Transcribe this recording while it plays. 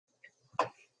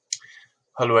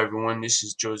Hello everyone, this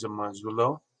is Joseph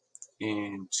Mazzullo,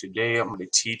 and today I'm going to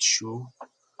teach you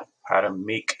how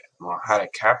to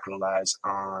capitalize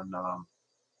on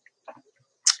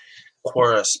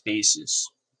Quora Spaces.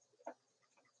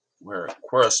 Where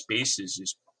Quora Spaces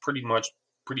is pretty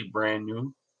brand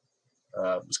new.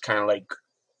 It's kind of like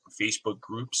Facebook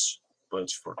groups, but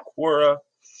it's for Quora.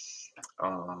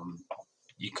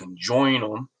 You can join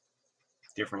them,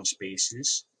 different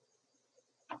spaces,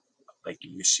 like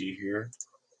you see here.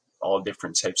 All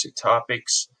different types of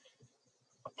topics,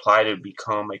 apply to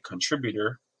become a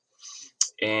contributor,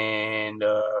 and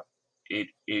it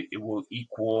will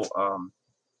equal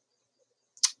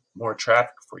more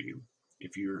traffic for you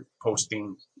if you're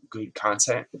posting good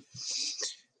content.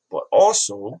 But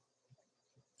also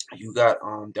you got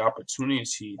the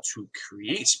opportunity to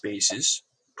create spaces,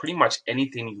 pretty much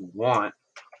anything you want,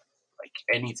 like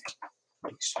anything,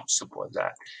 like simple as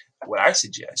that. What I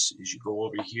suggest is you go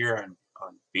over here on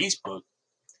Facebook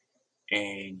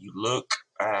and you look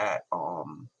at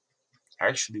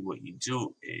actually what you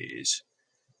do is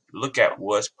look at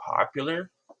what's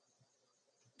popular.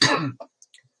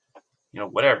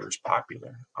 Whatever is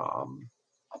popular. I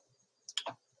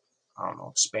don't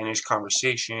know, Spanish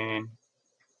conversation,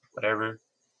 whatever,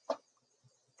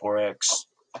 Forex,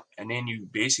 and then you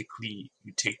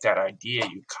take that idea,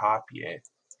 you copy it,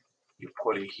 you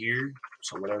put it here.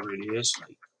 So whatever it is,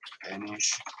 like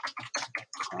Spanish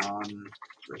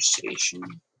conversation,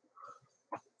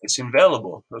 it's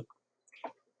available. Look,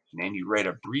 and then you write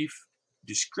a brief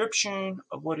description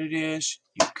of what it is.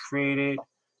 You create it,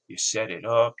 you set it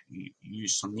up, you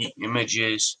use some neat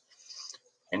images,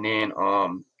 and then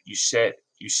you set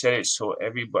it so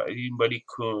anybody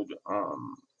could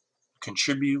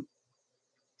contribute,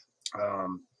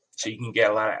 so you can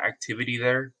get a lot of activity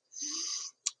there.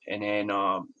 And then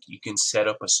you can set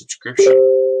up a subscription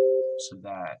so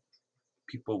that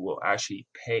people will actually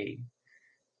pay,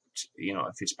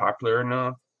 if it's popular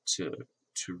enough, to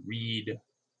read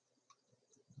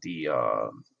the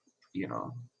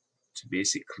to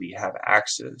basically have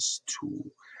access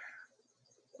to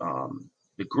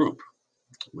the group,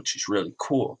 which is really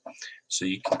cool. So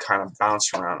you can kind of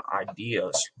bounce around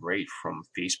ideas right from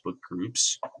Facebook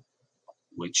groups,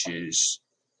 which is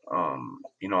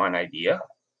an idea.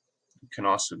 You can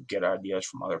also get ideas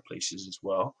from other places as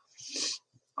well.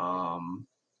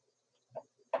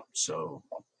 So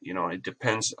it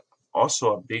depends.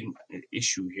 Also, a big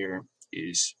issue here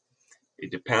is it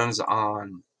depends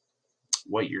on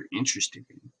what you're interested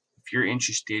in. If you're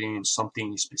interested in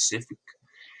something specific,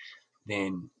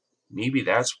 then maybe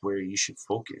that's where you should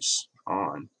focus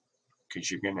on,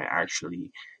 because you're going to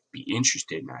actually be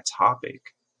interested in that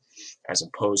topic, as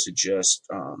opposed to just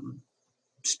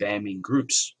spamming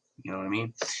groups. You know what I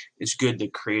mean? It's good to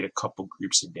create a couple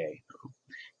groups a day.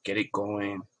 Get it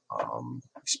going.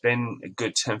 Spend a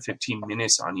good 10-15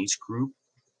 minutes on each group,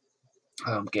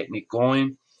 getting it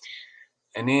going.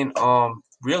 And then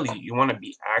really you want to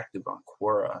be active on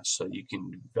Quora so you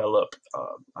can develop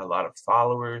a lot of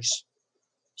followers,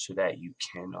 so that you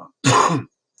can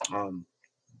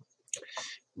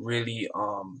really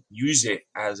use it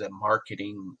as a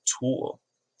marketing tool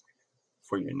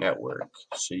for your network.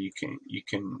 So you can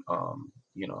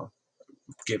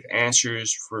give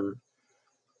answers for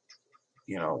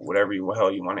whatever the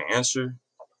hell you want to answer.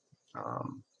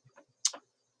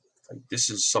 Like this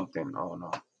is something, oh no,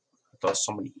 I thought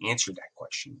somebody answered that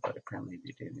question, but apparently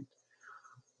they didn't.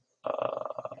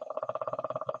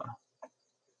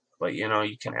 But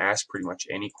you can ask pretty much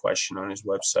any question on his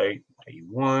website that you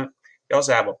want. They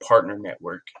also have a partner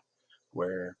network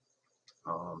where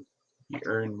you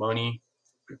earn money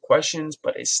for questions,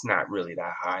 but it's not really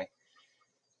that high.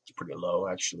 It's pretty low,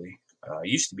 actually. It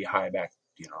used to be high back,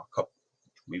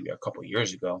 maybe a couple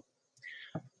years ago.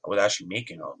 I was actually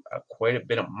making quite a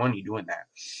bit of money doing that.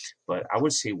 But I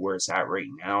would say where it's at right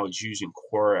now is using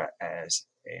Quora as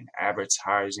an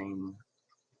advertising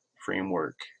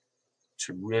framework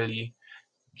to really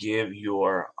give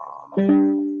yourself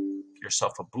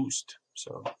a boost.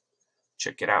 So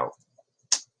check it out.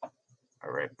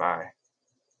 All right, bye.